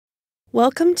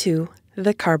Welcome to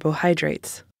The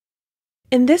Carbohydrates.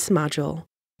 In this module,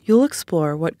 you'll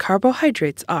explore what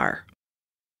carbohydrates are.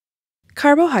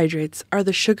 Carbohydrates are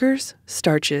the sugars,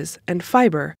 starches, and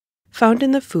fiber found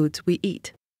in the foods we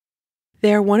eat.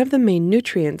 They are one of the main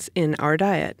nutrients in our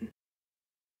diet.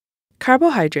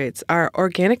 Carbohydrates are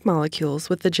organic molecules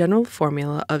with the general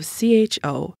formula of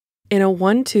CHO in a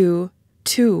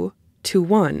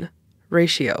 1:2:2:1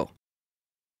 ratio.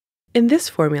 In this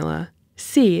formula,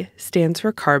 C stands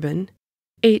for carbon,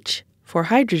 H for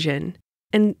hydrogen,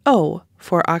 and O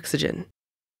for oxygen.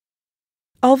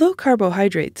 Although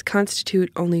carbohydrates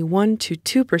constitute only 1 to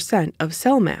 2% of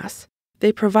cell mass,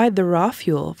 they provide the raw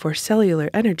fuel for cellular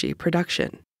energy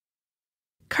production.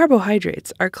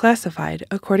 Carbohydrates are classified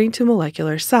according to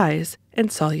molecular size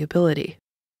and solubility.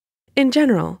 In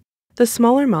general, the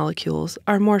smaller molecules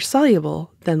are more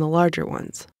soluble than the larger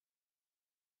ones.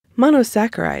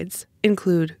 Monosaccharides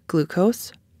include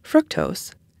glucose,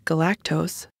 fructose,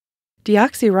 galactose,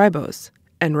 deoxyribose,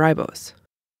 and ribose.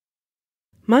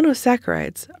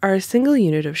 Monosaccharides are a single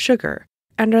unit of sugar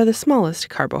and are the smallest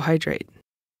carbohydrate.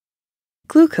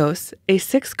 Glucose, a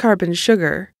 6-carbon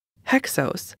sugar,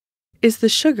 hexose, is the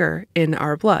sugar in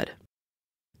our blood.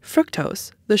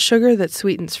 Fructose, the sugar that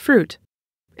sweetens fruit,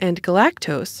 and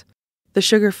galactose, the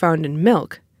sugar found in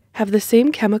milk, have the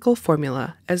same chemical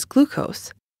formula as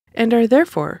glucose and are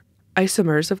therefore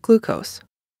isomers of glucose.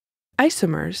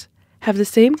 Isomers have the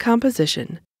same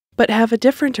composition but have a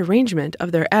different arrangement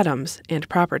of their atoms and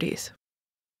properties.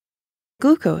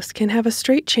 Glucose can have a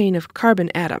straight chain of carbon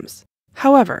atoms.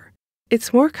 However,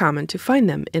 it's more common to find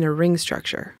them in a ring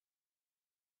structure.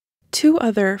 Two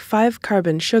other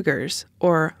 5-carbon sugars,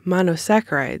 or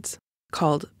monosaccharides,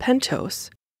 called pentose,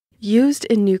 used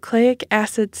in nucleic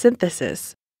acid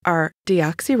synthesis are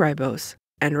deoxyribose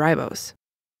and ribose.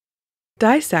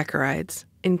 Disaccharides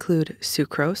include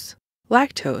sucrose,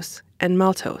 lactose, and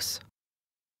maltose.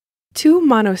 Two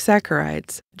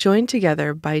monosaccharides join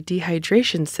together by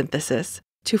dehydration synthesis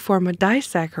to form a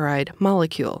disaccharide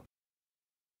molecule.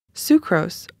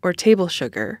 Sucrose, or table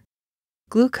sugar,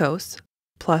 glucose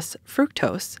plus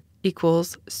fructose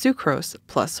equals sucrose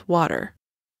plus water.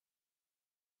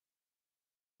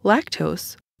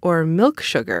 Lactose, or milk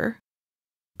sugar,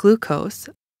 glucose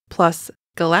plus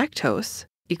galactose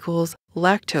equals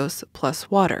lactose plus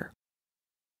water.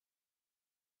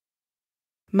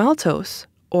 Maltose,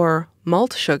 or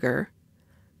malt sugar,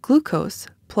 glucose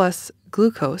plus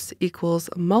glucose equals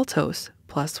maltose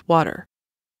plus water.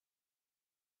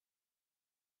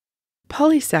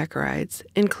 Polysaccharides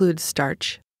include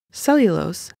starch,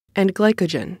 cellulose, and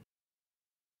glycogen.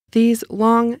 These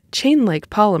long, chain-like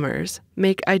polymers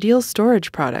make ideal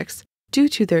storage products due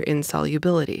to their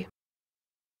insolubility.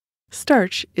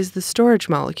 Starch is the storage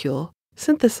molecule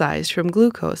synthesized from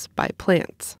glucose by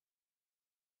plants.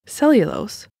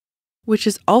 Cellulose, which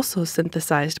is also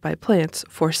synthesized by plants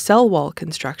for cell wall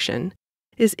construction,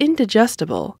 is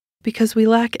indigestible because we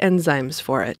lack enzymes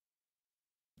for it.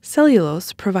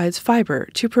 Cellulose provides fiber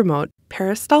to promote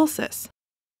peristalsis.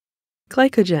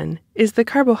 Glycogen is the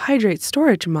carbohydrate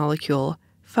storage molecule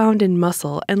found in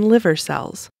muscle and liver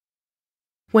cells.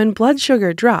 When blood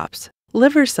sugar drops,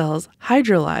 liver cells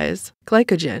hydrolyze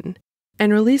glycogen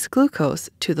and release glucose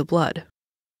to the blood.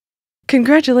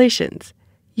 Congratulations!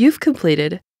 You've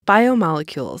completed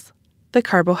Biomolecules, the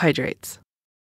Carbohydrates.